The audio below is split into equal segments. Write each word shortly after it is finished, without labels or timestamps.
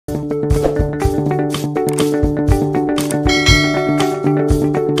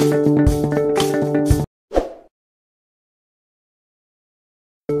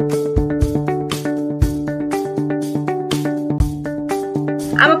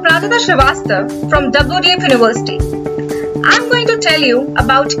from WDF University. I'm going to tell you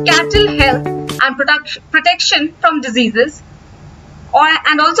about cattle health and protection from diseases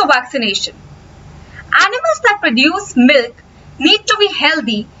and also vaccination. Animals that produce milk need to be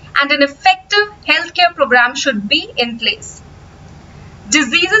healthy and an effective healthcare program should be in place.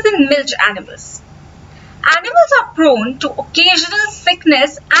 Diseases in milch animals. Animals are prone to occasional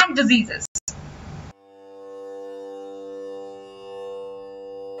sickness and diseases.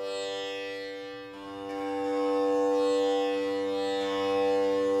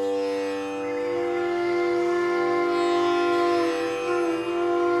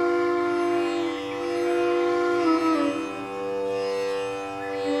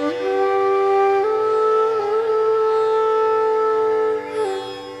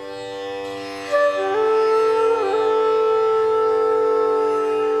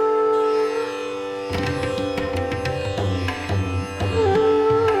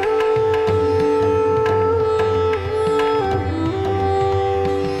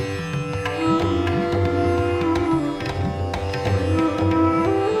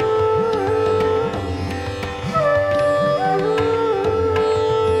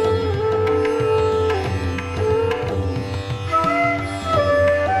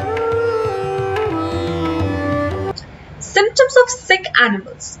 Symptoms of sick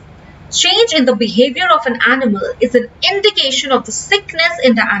animals. Change in the behavior of an animal is an indication of the sickness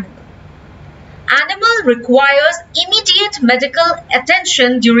in the animal. Animal requires immediate medical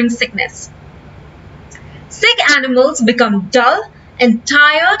attention during sickness. Sick animals become dull and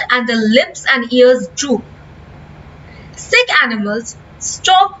tired and the lips and ears droop. Sick animals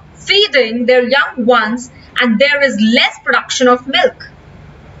stop feeding their young ones and there is less production of milk.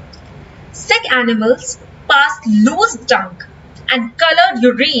 Sick animals pass loose dung and colored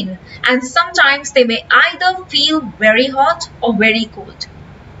urine, and sometimes they may either feel very hot or very cold.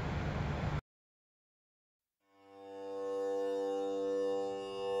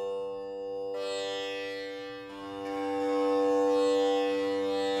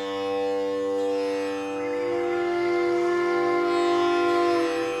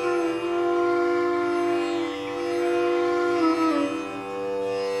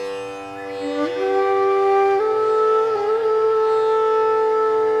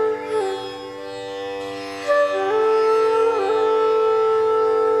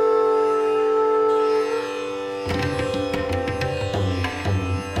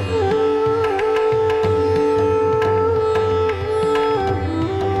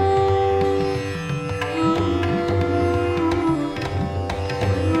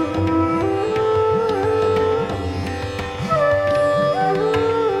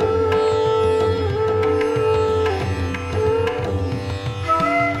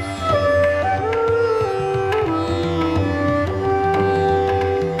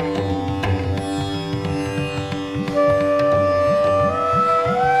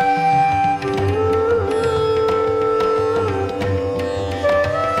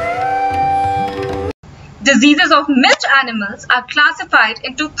 Diseases of milch animals are classified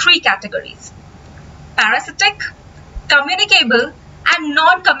into three categories: parasitic, communicable, and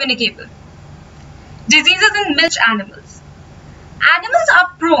non-communicable. Diseases in milch animals. Animals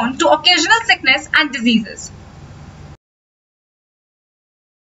are prone to occasional sickness and diseases.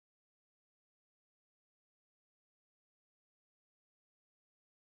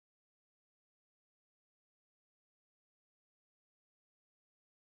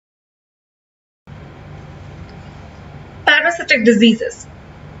 Parasitic diseases.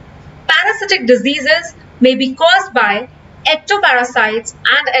 Parasitic diseases may be caused by ectoparasites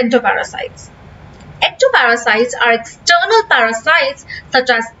and endoparasites. Ectoparasites are external parasites such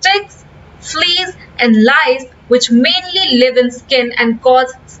as ticks, fleas, and lice which mainly live in skin and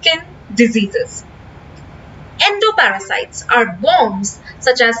cause skin diseases. Endoparasites are worms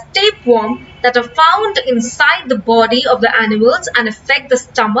such as tapeworm that are found inside the body of the animals and affect the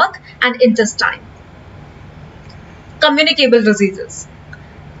stomach and intestine. Communicable diseases.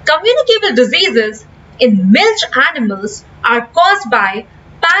 Communicable diseases in milch animals are caused by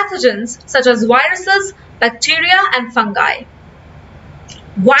pathogens such as viruses, bacteria, and fungi.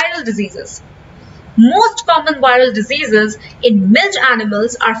 Viral diseases. Most common viral diseases in milch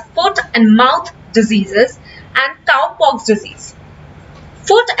animals are foot and mouth diseases and cowpox disease.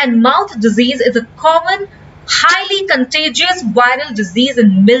 Foot and mouth disease is a common, highly contagious viral disease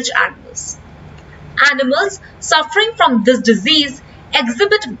in milch animals. Animals suffering from this disease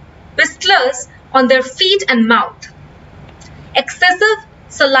exhibit blisters on their feet and mouth, excessive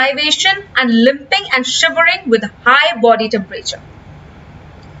salivation and limping and shivering with high body temperature.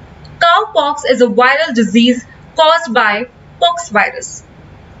 Cowpox is a viral disease caused by pox virus.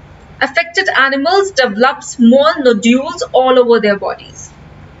 Affected animals develop small nodules all over their bodies.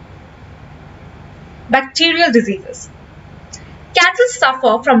 Bacterial diseases. Cattle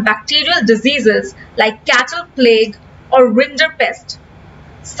suffer from bacterial diseases like cattle plague or rinderpest,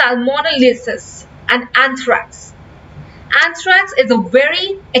 salmonellosis, and anthrax. Anthrax is a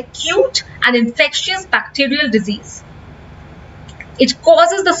very acute and infectious bacterial disease. It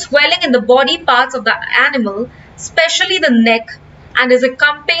causes the swelling in the body parts of the animal, especially the neck, and is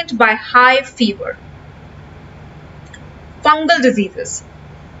accompanied by high fever. Fungal diseases.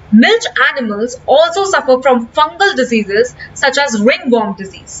 Milch animals also suffer from fungal diseases such as ringworm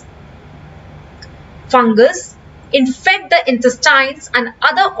disease. Fungus infect the intestines and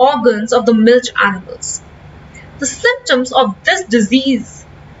other organs of the milch animals. The symptoms of this disease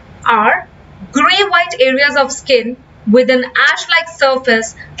are grey-white areas of skin with an ash-like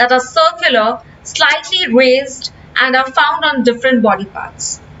surface that are circular, slightly raised, and are found on different body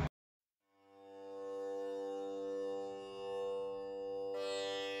parts.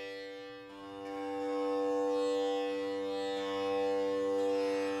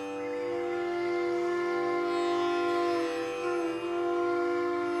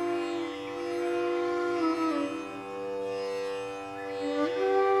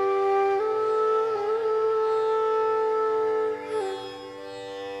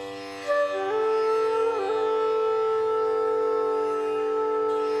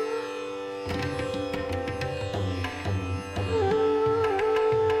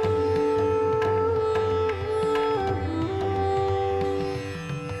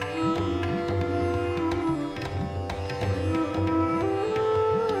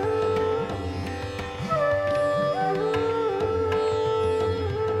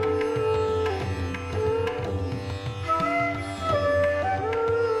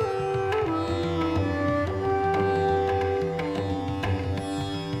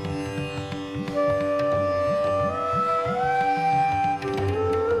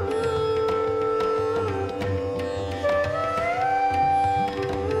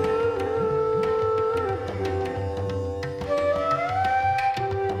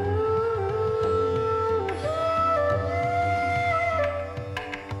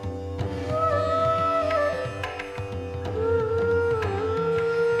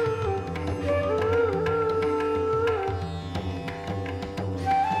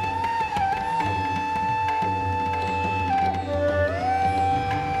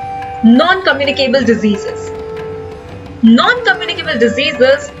 Non-communicable diseases. Non-communicable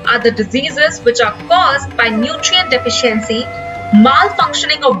diseases are the diseases which are caused by nutrient deficiency,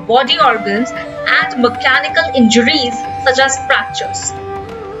 malfunctioning of body organs, and mechanical injuries such as fractures.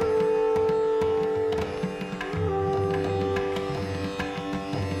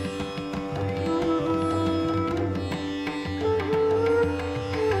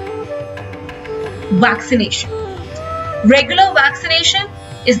 Vaccination. Regular vaccination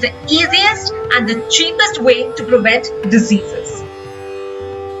is the easiest and the cheapest way to prevent diseases.